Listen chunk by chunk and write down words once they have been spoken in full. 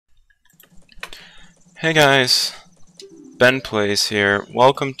Hey guys, Ben Plays here.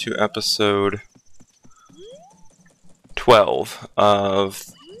 Welcome to episode 12 of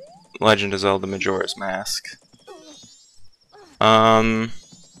Legend of Zelda Majora's Mask. Let's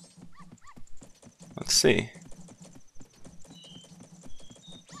see.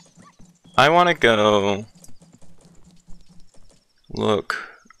 I want to go look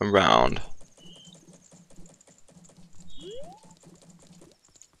around.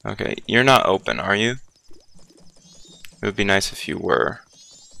 Okay, you're not open, are you? It would be nice if you were.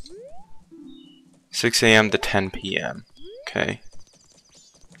 6 AM to 10 PM. Okay.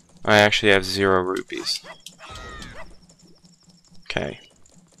 I actually have 0 rupees. Okay.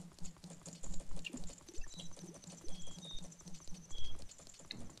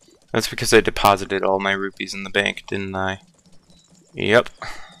 That's because I deposited all my rupees in the bank, didn't I? Yep.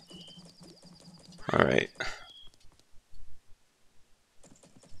 Alright.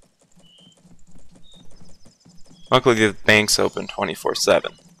 Luckily the bank's open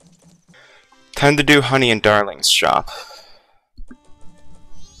 24/7. Time to do Honey and Darling's shop.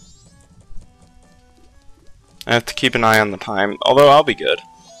 I have to keep an eye on the time, although I'll be good.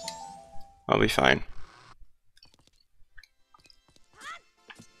 I'll be fine.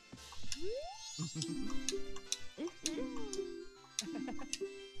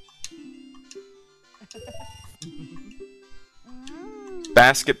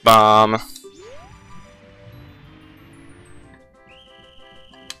 Basket bomb.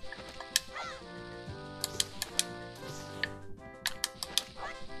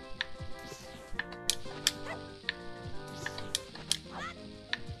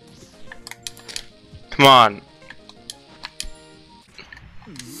 Come on.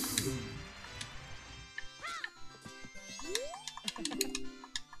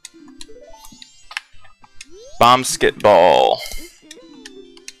 Bomb skit ball.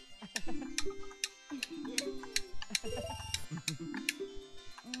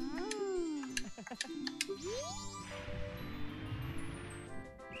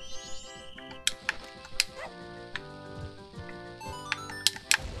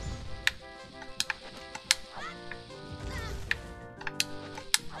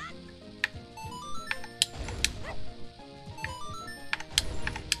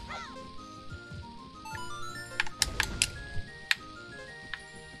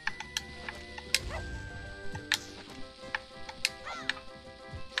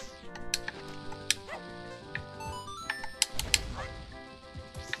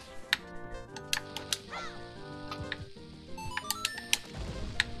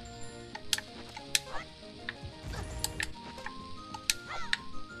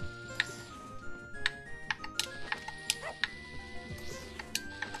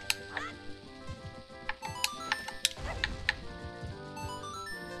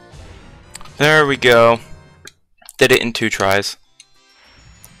 There we go. Did it in 2 tries.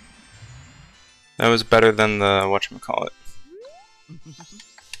 That was better than the whatchamacallit.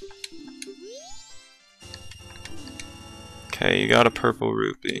 Okay, you got a purple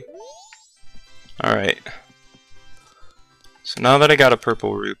rupee. Alright. So now that I got a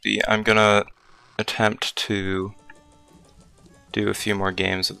purple rupee, I'm gonna attempt to do a few more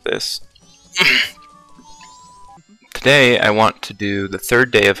games of this. Today I want to do the 3rd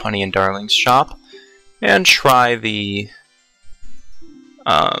day of Honey and Darling's shop and try the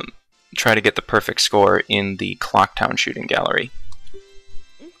try to get the perfect score in the Clocktown shooting gallery.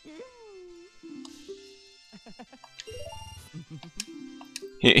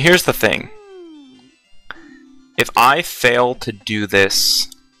 Here's the thing. If I fail to do this,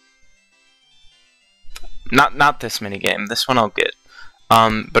 not this minigame, this one I'll get.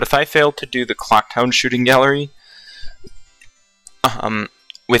 But if I fail to do the Clocktown shooting gallery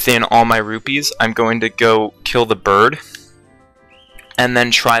within all my rupees, I'm going to go kill the bird and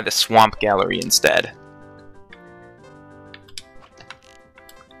then try the swamp gallery instead.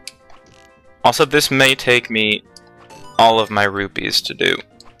 Also, this may take me all of my rupees to do.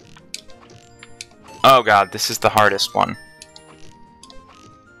 Oh god, this is the hardest one.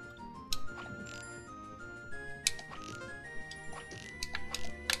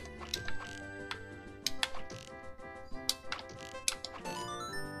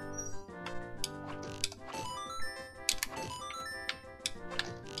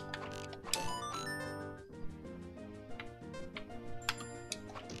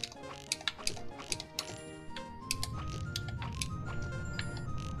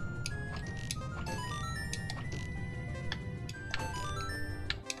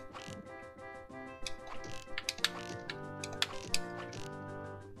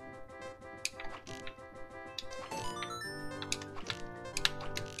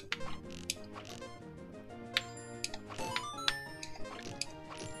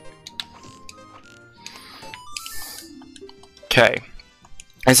 Okay.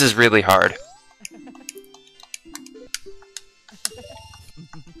 This is really hard.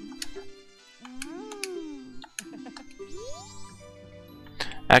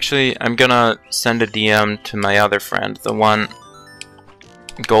 Actually, I'm gonna send a DM to my other friend, the one...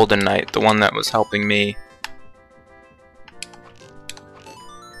 Golden Knight, the one that was helping me.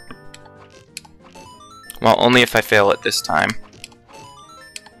 Well, only if I fail it this time.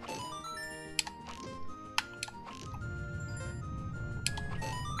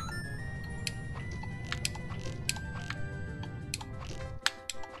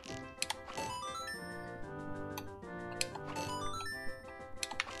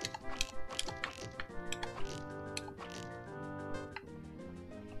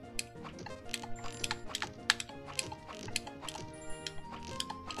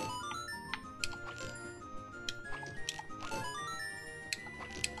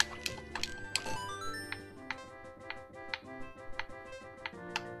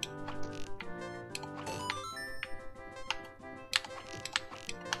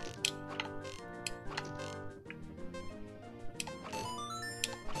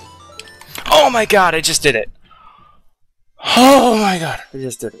 Oh my god, I just did it! Oh my god, I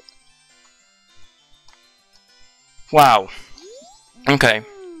just did it. Wow. Okay.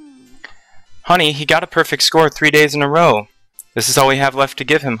 Honey, he got a perfect score 3 days in a row. This is all we have left to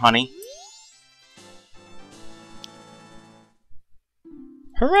give him, honey.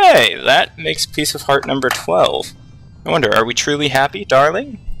 Hooray! That makes piece of heart number 12. I wonder, are we truly happy,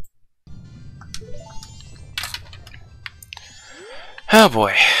 darling? Oh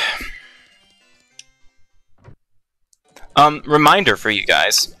boy. Reminder for you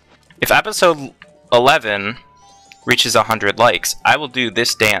guys. If episode 11 reaches 100 likes, I will do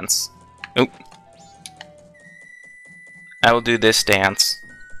this dance. Oop. I will do this dance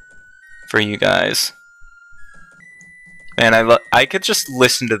for you guys. Man, I could just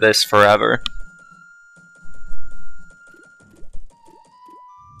listen to this forever.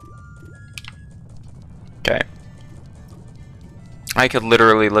 Okay. I could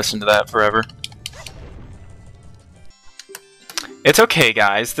literally listen to that forever. It's okay,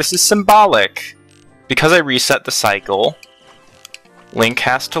 guys. This is symbolic. Because I reset the cycle, Link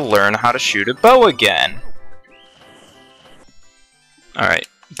has to learn how to shoot a bow again. Alright,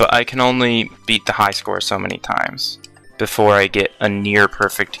 but I can only beat the high score so many times before I get a near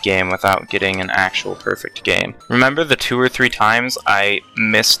perfect game without getting an actual perfect game. Remember the 2 or 3 times I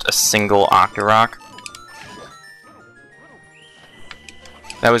missed a single Octorok?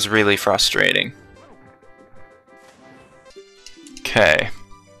 That was really frustrating. Okay.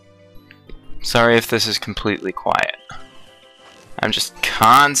 Sorry if this is completely quiet. I'm just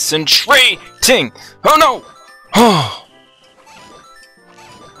concentrating! Oh no! Oh!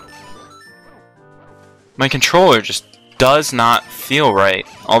 My controller just does not feel right.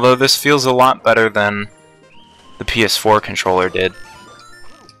 Although this feels a lot better than the PS4 controller did.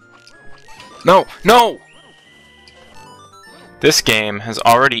 No! No! This game has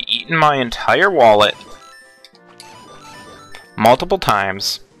already eaten my entire wallet multiple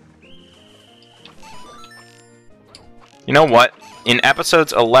times. You know what? In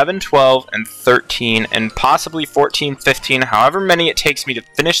episodes 11, 12, and 13, and possibly 14, 15, however many it takes me to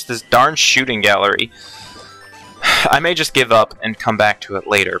finish this darn shooting gallery, I may just give up and come back to it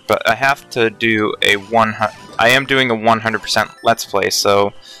later, but I have to do a I am doing a 100% Let's Play,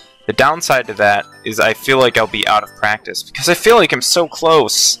 so the downside to that is I feel like I'll be out of practice, because I feel like I'm so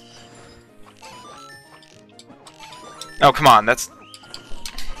close. Oh, come on, that's...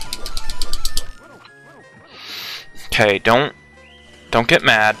 Okay, don't get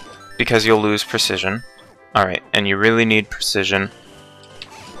mad, because you'll lose precision. Alright, and you really need precision.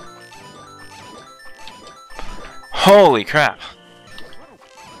 Holy crap!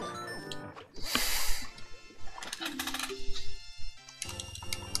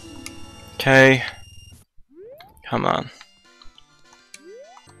 Okay. Come on.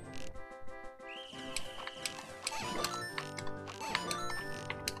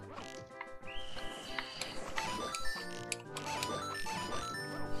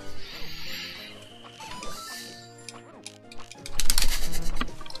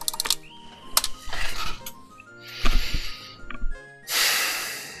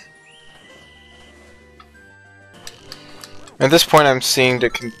 At this point,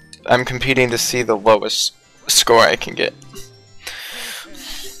 I'm competing to see the lowest score I can get.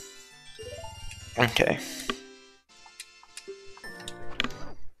 Okay.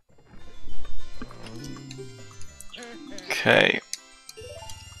 Okay.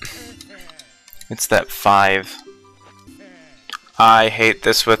 It's that 5. I hate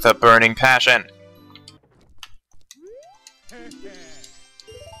this with a burning passion.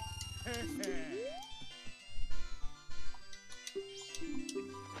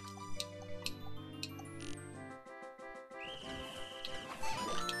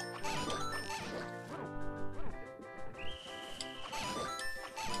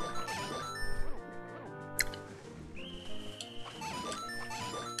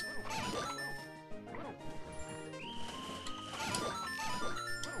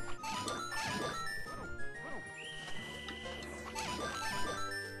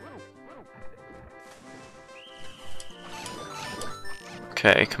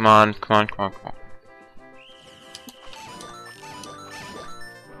 Okay, come on, come on, come on, come on.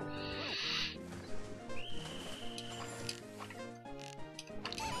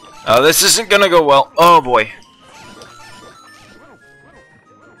 Oh, this isn't gonna go well. Oh boy.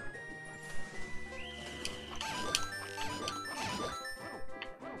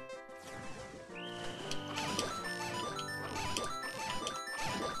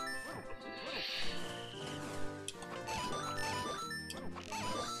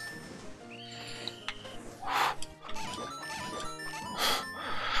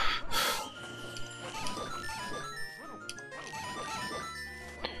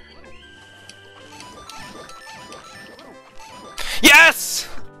 Yes!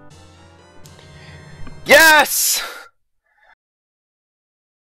 Yes!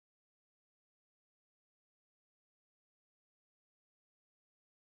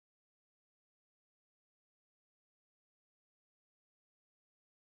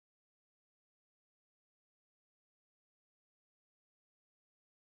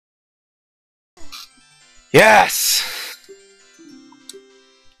 Yes!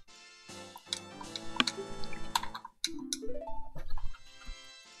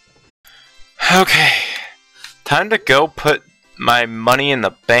 Okay. Time to go put my money in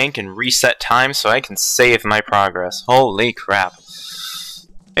the bank and reset time so I can save my progress. Holy crap.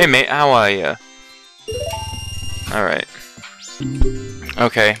 Hey mate, how are ya? Alright.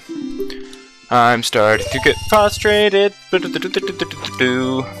 Okay. I'm starting to get frustrated.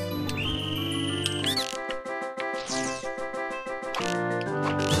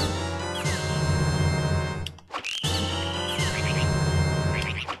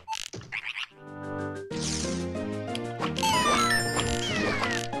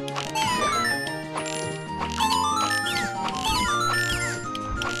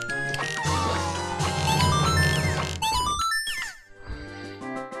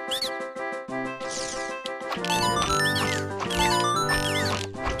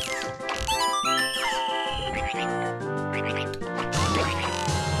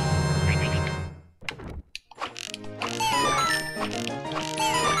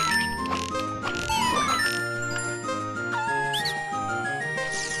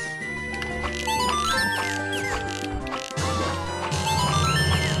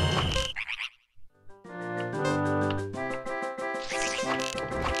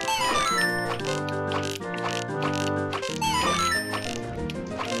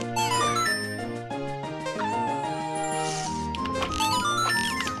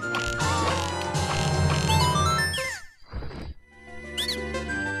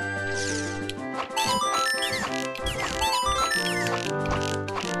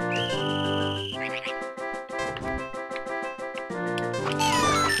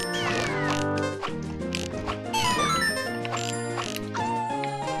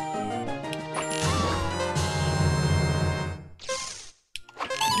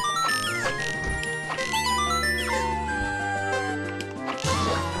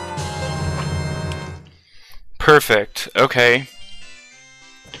 Perfect. Okay.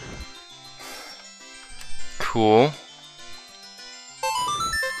 Cool.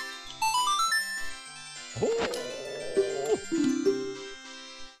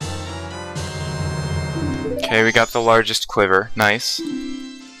 Okay, we got the largest quiver. Nice.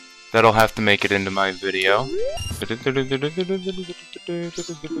 That'll have to make it into my video.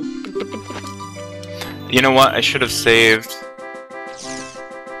 You know what? I should have saved.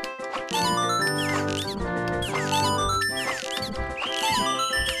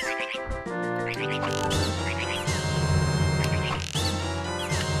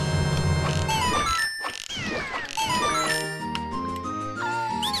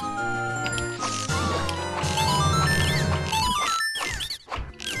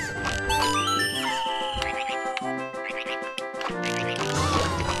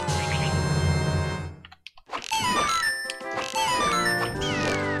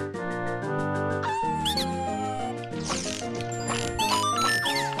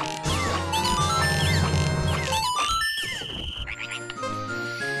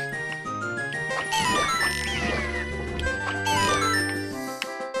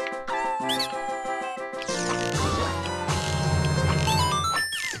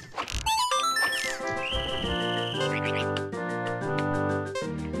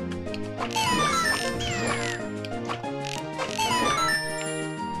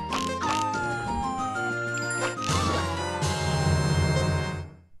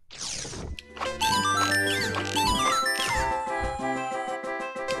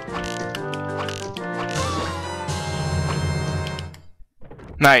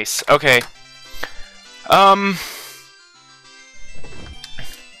 Nice. Okay.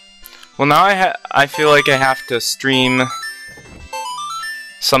 Well, now I feel like I have to stream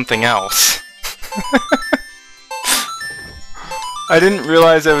something else. I didn't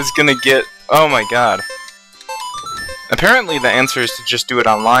realize I was gonna get... Oh my god. Apparently the answer is to just do it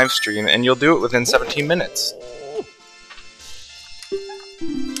on live stream, and you'll do it within 17 minutes.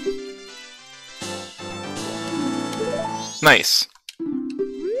 Nice.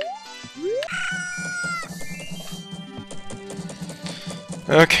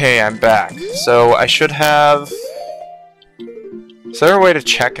 Okay, I'm back. So I should have... Is there a way to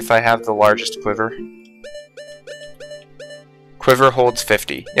check if I have the largest quiver? Quiver holds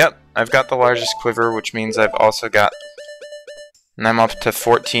 50. Yep, I've got the largest quiver, which means I've also got... And I'm up to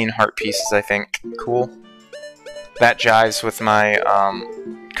 14 heart pieces, I think. Cool. That jives with my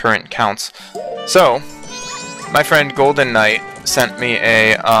current counts. So, my friend Golden Knight sent me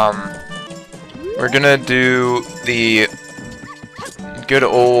a... we're gonna do the good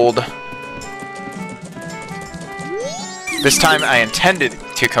old... This time I intended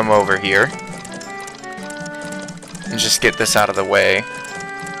to come over here and just get this out of the way.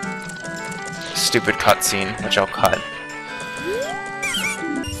 Stupid cutscene, which I'll cut.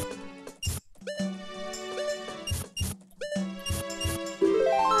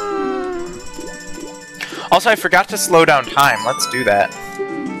 Also, I forgot to slow down time. Let's do that.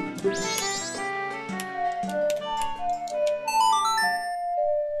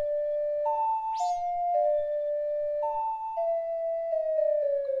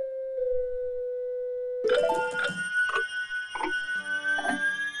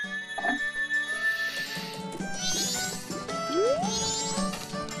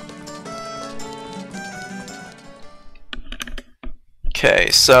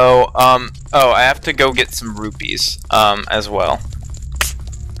 Okay, so, oh, I have to go get some rupees, as well.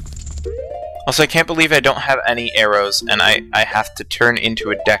 Also, I can't believe I don't have any arrows, and I have to turn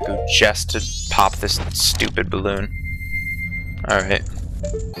into a Deku just to pop this stupid balloon. Alright.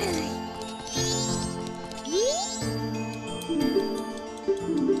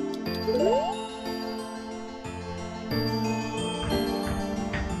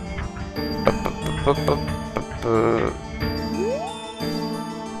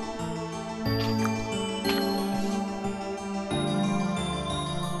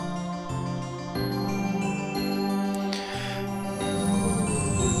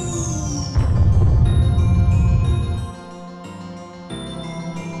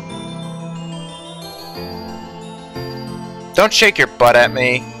 Don't shake your butt at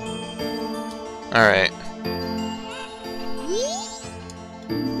me. Alright.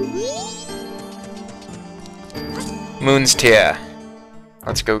 Moon's Tear.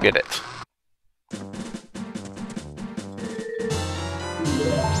 Let's go get it.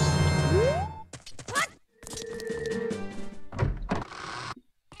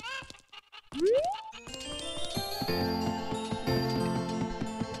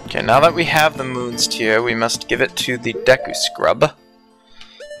 Okay, now that we have the Moon's Tear, we must give it to the Deku Scrub.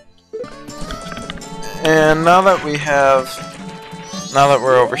 And now that we have... Now that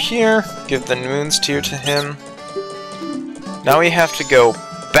we're over here, give the Moon's Tear to him. Now we have to go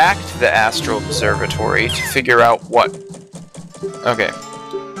back to the Astral Observatory to figure out what... Okay,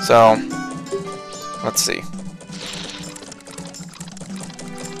 so... Let's see.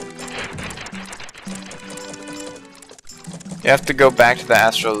 You have to go back to the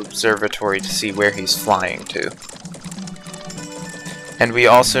Astral Observatory to see where he's flying to. And we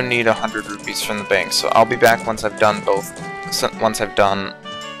also need 100 rupees from the bank, so I'll be back once I've done both. Once I've done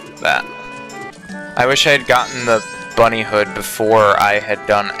that. I wish I had gotten the bunny hood before I had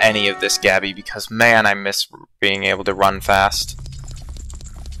done any of this, Gabby, because man, I miss being able to run fast.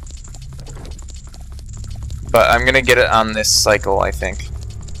 But I'm gonna get it on this cycle, I think.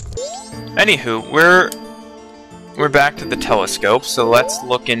 Anywho, we're back to the telescope, so let's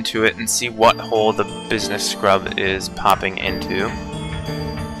look into it and see what hole the business scrub is popping into.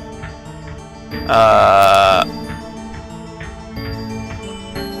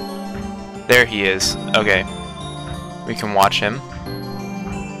 There he is. Okay. We can watch him.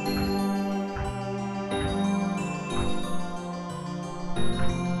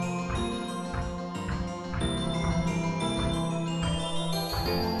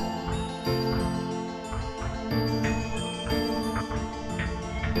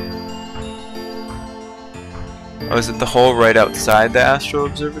 Oh, is it the hole right outside the Astral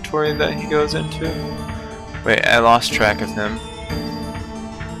Observatory that he goes into? Wait, I lost track of him.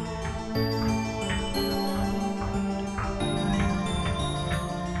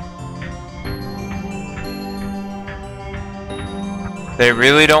 They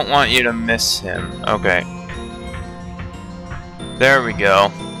really don't want you to miss him. Okay. There we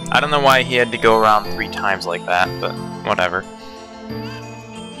go. I don't know why he had to go around 3 times like that, but whatever.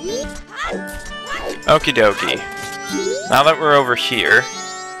 Okie dokie. Now that we're over here,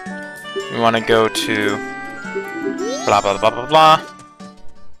 we want to go to blah blah blah blah blah.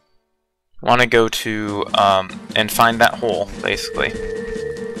 Want to go to and find that hole, basically.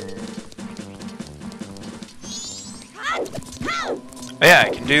 Oh yeah, I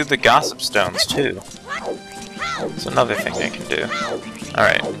can do the gossip stones too. It's another thing I can do.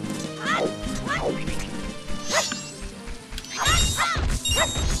 Alright.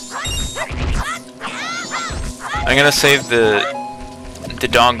 I'm gonna save the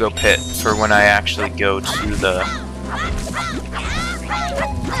Dongo pit for when I actually go to the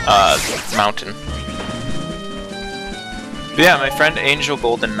mountain. But yeah, my friend Angel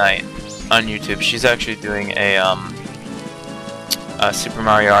Golden Knight on YouTube, she's actually doing a Super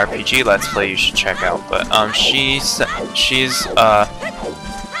Mario RPG Let's Play you should check out. But she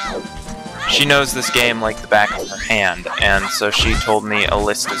knows this game like the back of her hand, and so she told me a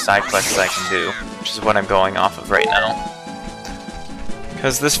list of side quests I can do, which is what I'm going off of right now.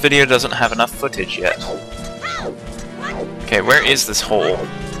 Because this video doesn't have enough footage yet. Okay, where is this hole?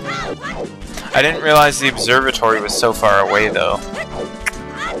 I didn't realize the observatory was so far away though.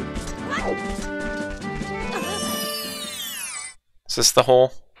 Is this the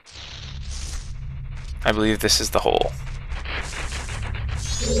hole? I believe this is the hole.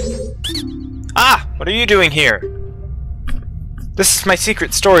 Ah! What are you doing here? This is my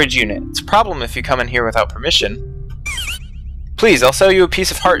secret storage unit. It's a problem if you come in here without permission. Please, I'll sell you a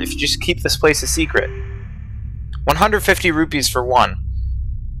piece of heart if you just keep this place a secret. 150 rupees for one.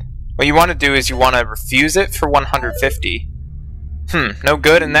 What you want to do is you want to refuse it for 150. No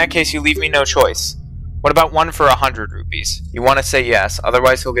good? In that case, you leave me no choice. What about one for 100 rupees? You want to say yes,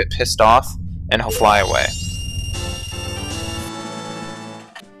 otherwise he'll get pissed off and he'll fly away.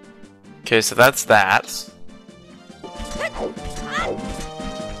 Okay, so that's that.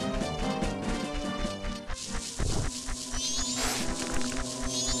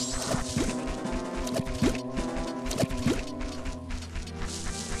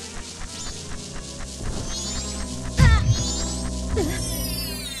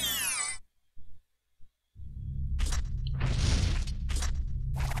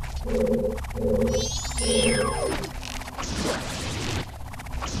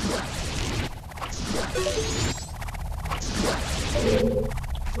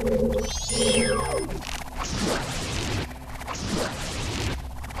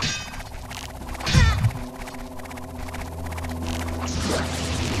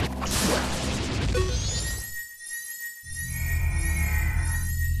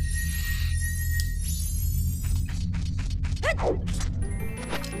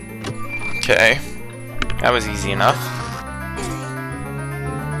 Okay, that was easy enough.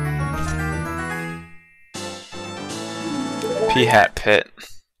 P-Hat Pit.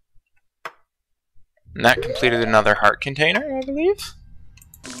 And that completed another heart container, I believe?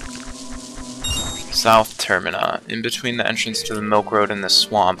 South Termina. In between the entrance to the Milk Road and the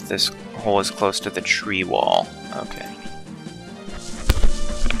swamp, this hole is close to the tree wall. Okay.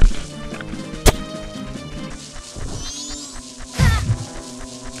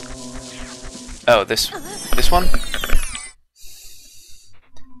 Oh, this one?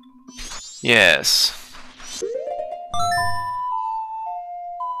 Yes.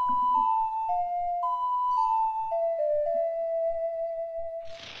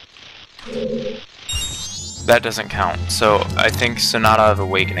 That doesn't count, so I think Sonata of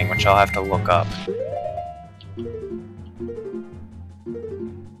Awakening, which I'll have to look up.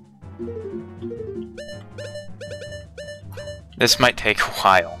 This might take a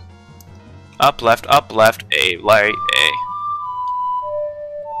while. Up, left, A, right, A.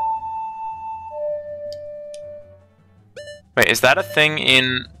 Wait, is that a thing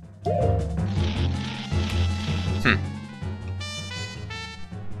in...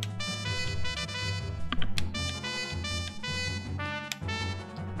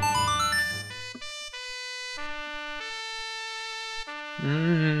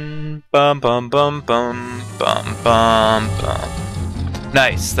 Bum bum bum bum bum bum bum.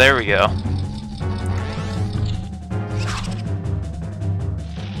 Nice, there we go.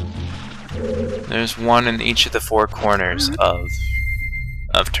 There's one in each of the 4 corners of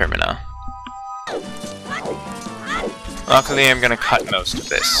Termina. Luckily, I'm gonna cut most of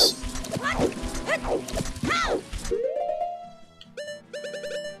this.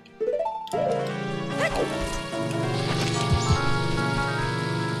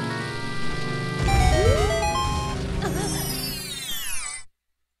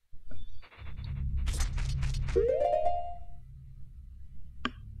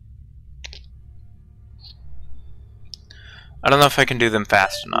 I don't know if I can do them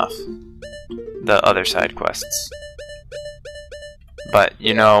fast enough. The other side quests. But,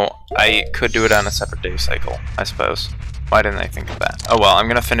 you know, I could do it on a separate day cycle, I suppose. Why didn't I think of that? Oh well, I'm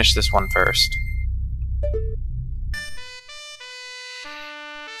gonna finish this one first.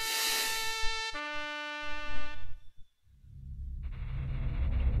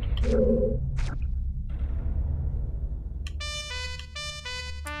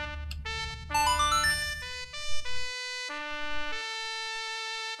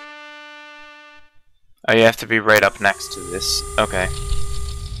 Oh, you have to be right up next to this. Okay.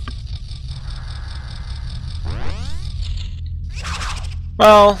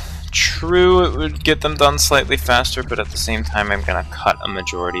 Well, true, it would get them done slightly faster, but at the same time I'm gonna cut a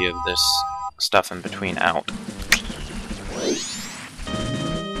majority of this stuff in between out.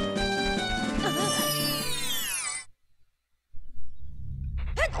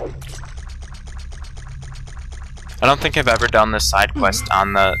 I don't think I've ever done this side quest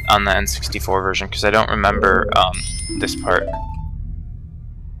on the N64 version because I don't remember this part.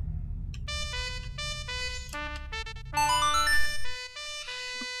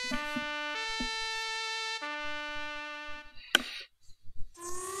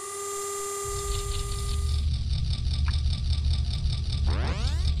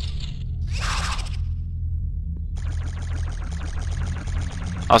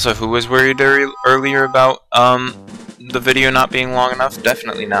 Also, who was worried earlier about the video not being long enough?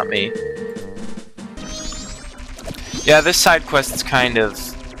 Definitely not me. Yeah, this side quest is kind of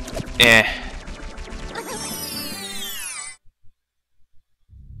eh.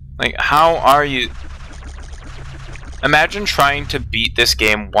 Like, how are you? Imagine trying to beat this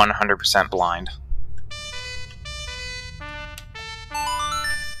game 100% blind.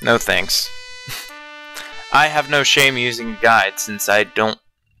 No thanks. I have no shame using a guide since I don't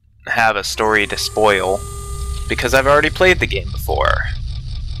have a story to spoil because I've already played the game before.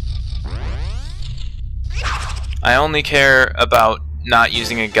 I only care about not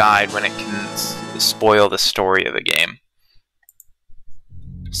using a guide when it can spoil the story of a game.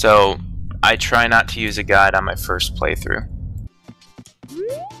 So I try not to use a guide on my first playthrough.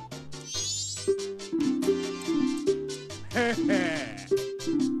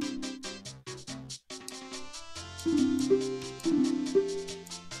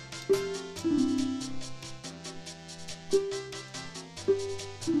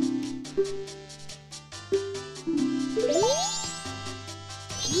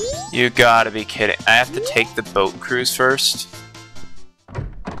 You gotta be kidding. I have to take the boat cruise first?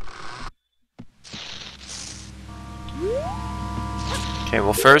 Okay,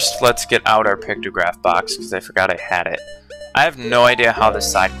 well first let's get out our pictograph box because I forgot I had it. I have no idea how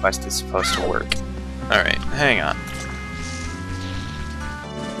this side quest is supposed to work. Alright, hang on.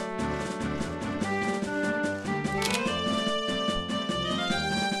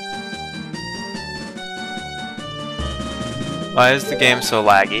 Why is the game so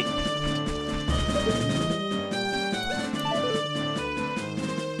laggy?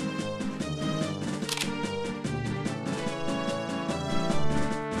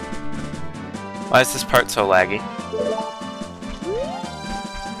 Why is this part so laggy?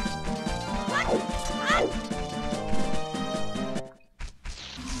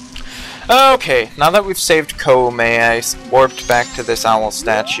 Okay, now that we've saved Koumei, I warped back to this owl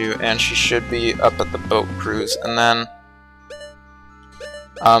statue, and she should be up at the boat cruise, and then...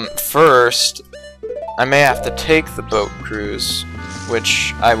 first, I may have to take the boat cruise,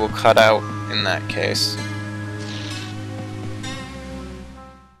 which I will cut out in that case.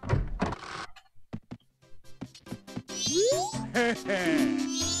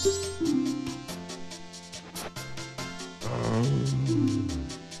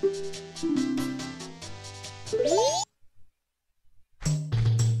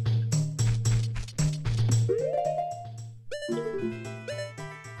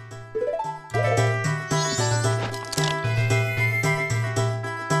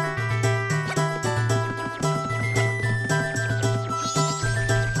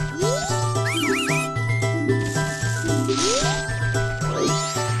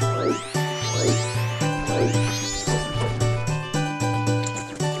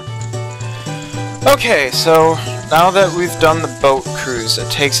 Okay, so now that we've done the boat cruise, it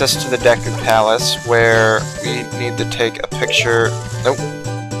takes us to the Deku Palace, where we need to take a picture. Nope.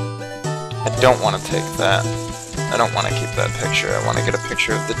 I don't want to take that. I don't want to keep that picture. I want to get a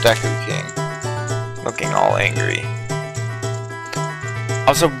picture of the Deku King, looking all angry.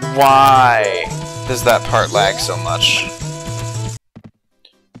 Also, why does that part lag so much?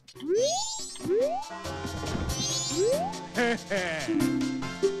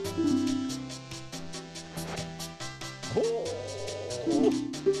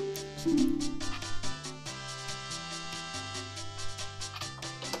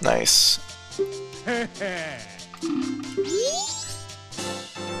 Nice.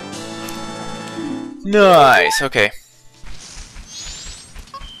 Nice, okay.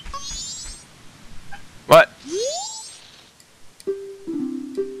 What?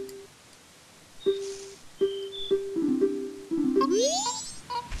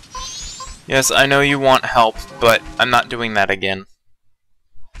 Yes, I know you want help, but I'm not doing that again.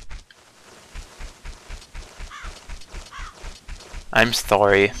 I'm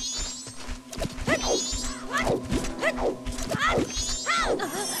sorry.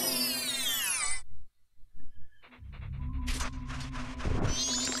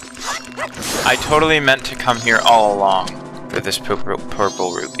 I totally meant to come here all along for this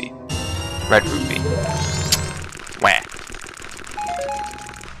purple rupee. Red rupee. Wah.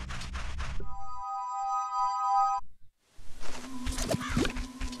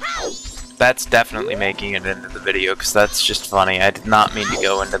 That's definitely making it into the video, because that's just funny. I did not mean to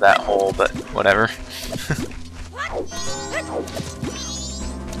go into that hole, but whatever.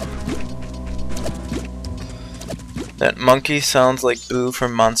 That monkey sounds like Boo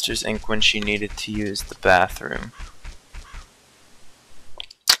from Monsters, Inc. when she needed to use the bathroom.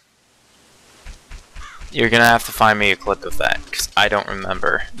 You're gonna have to find me a clip of that, because I don't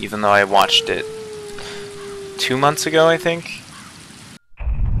remember, even though I watched it 2 months ago, I think.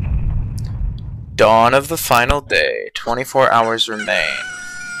 Dawn of the final day. 24 hours remain.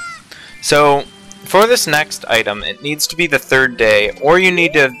 So, for this next item, it needs to be the 3rd day, or you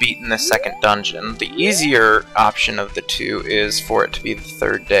need to have beaten the 2nd dungeon. The easier option of the two is for it to be the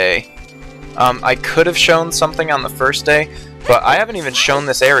 3rd day. I could have shown something on the 1st day, but I haven't even shown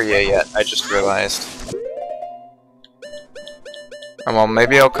this area yet, I just realized. Well,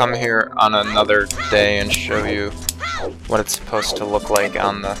 maybe I'll come here on another day and show you what it's supposed to look like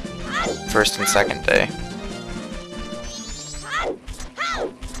on the 1st and 2nd day.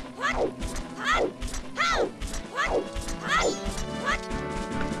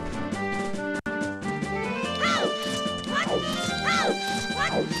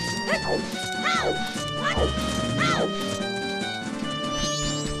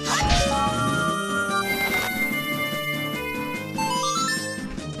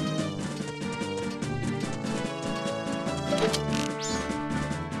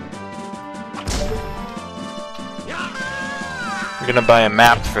 I'm gonna buy a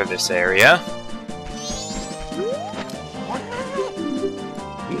map for this area.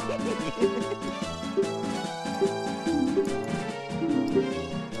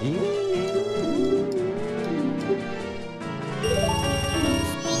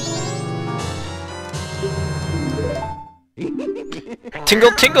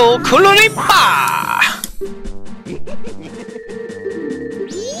 Tingle tingle kuluripa!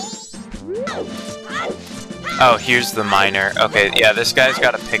 Oh, here's the miner. Okay, yeah, this guy's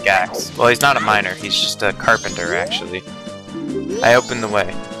got a pickaxe. Well, he's not a miner, he's just a carpenter, actually. I opened the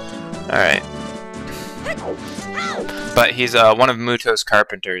way. Alright. But he's one of Muto's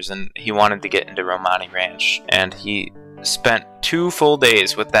carpenters, and he wanted to get into Romani Ranch, and he spent 2 full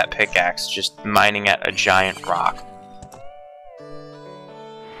days with that pickaxe just mining at a giant rock.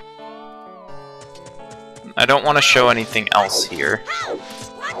 I don't want to show anything else here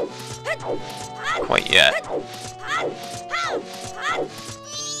quite yet.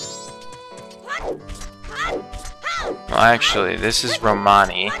 Well, actually, this is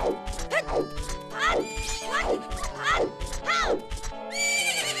Romani.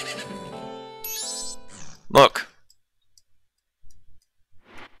 Look.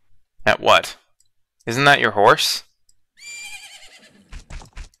 At what? Isn't that your horse?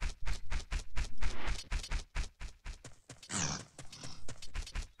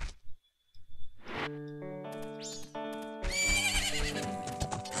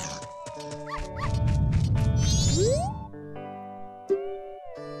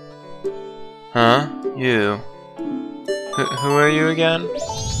 Huh? You? Who are you again?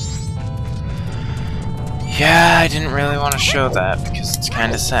 Yeah, I didn't really want to show that because it's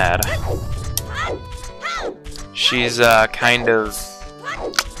kind of sad. She's kind of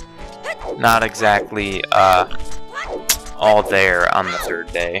not exactly all there on the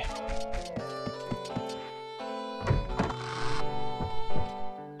 3rd day.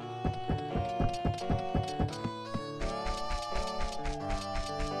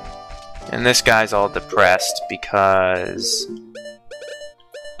 And this guy's all depressed because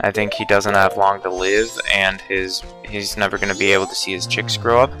I think he doesn't have long to live, and he's never going to be able to see his chicks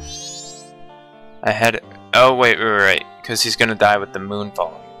grow up. Oh, wait, because he's going to die with the moon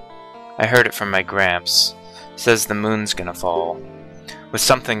falling. I heard it from my gramps. Says the moon's going to fall. With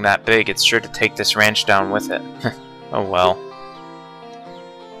something that big, it's sure to take this ranch down with it. Oh well.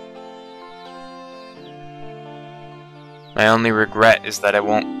 My only regret is that I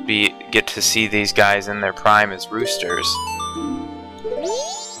won't get to see these guys in their prime as roosters.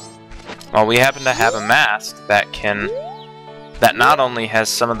 Well, we happen to have a mask that not only has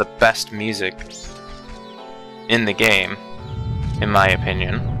some of the best music in the game, in my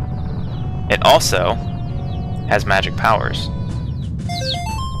opinion, it also has magic powers.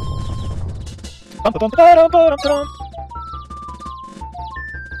 I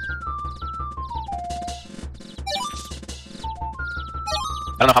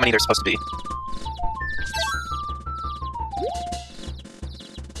don't know how many there's supposed to be.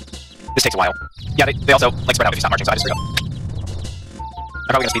 This takes a while. Yeah, they also like spread out if you stop marching, so I just screwed up. I'm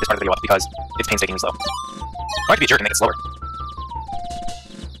probably gonna speed this part of the video up because it's painstakingly slow. Or I could be a jerk and make it slower.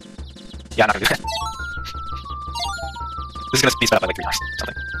 Yeah, I'm not gonna do that. This is gonna be sped up by like 3 times,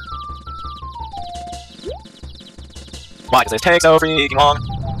 something. Why? Because this takes so freaking long.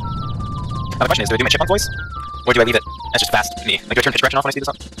 Now the question is, do I do my chipmunk voice? Or do I leave it as just fast me? Like, do I turn pitch correction off when I speed this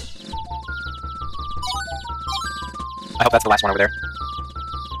up? I hope that's the last one over there.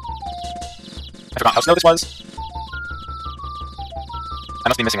 I forgot how slow this was. I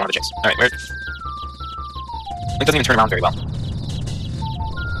must be missing one of the chicks. Alright, where? Link doesn't even turn around very well.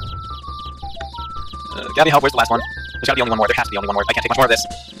 Gabby, help, where's the last one? There's gotta be only one more. There has to be only one more. I can't take much more of this.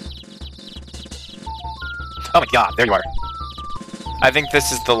 Oh my god, there you are. I think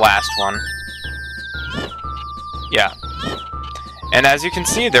this is the last one. Yeah. And as you can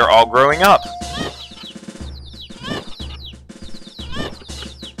see, they're all growing up.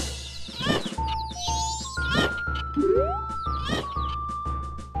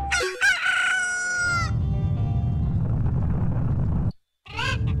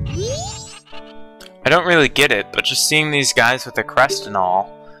 I don't really get it, but just seeing these guys with a crest and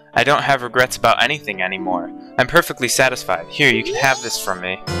all, I don't have regrets about anything anymore. I'm perfectly satisfied. Here, you can have this from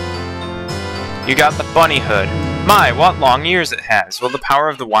me. You got the bunny hood. My, what long ears it has. Will the power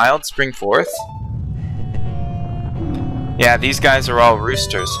of the wild spring forth? Yeah, these guys are all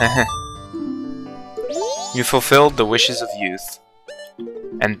roosters. You fulfilled the wishes of youth.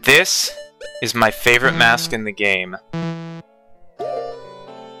 And this is my favorite mask in the game.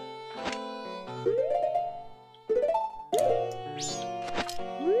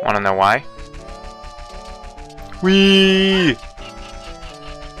 Wanna know why? Wee!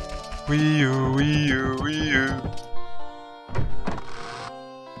 Wee-oo, wee-oo, wee-oo.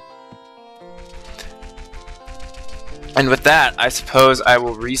 And with that, I suppose I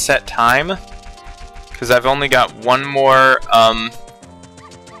will reset time, because I've only got one more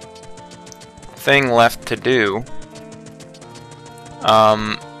thing left to do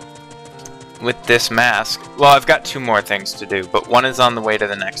with this mask. Well, I've got 2 more things to do, but one is on the way to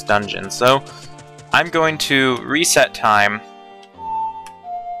the next dungeon, so I'm going to reset time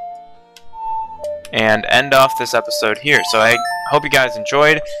and end off this episode here. So I hope you guys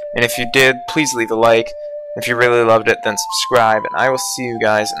enjoyed, and if you did, please leave a like. If you really loved it, then subscribe, and I will see you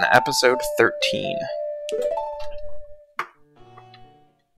guys in episode 13.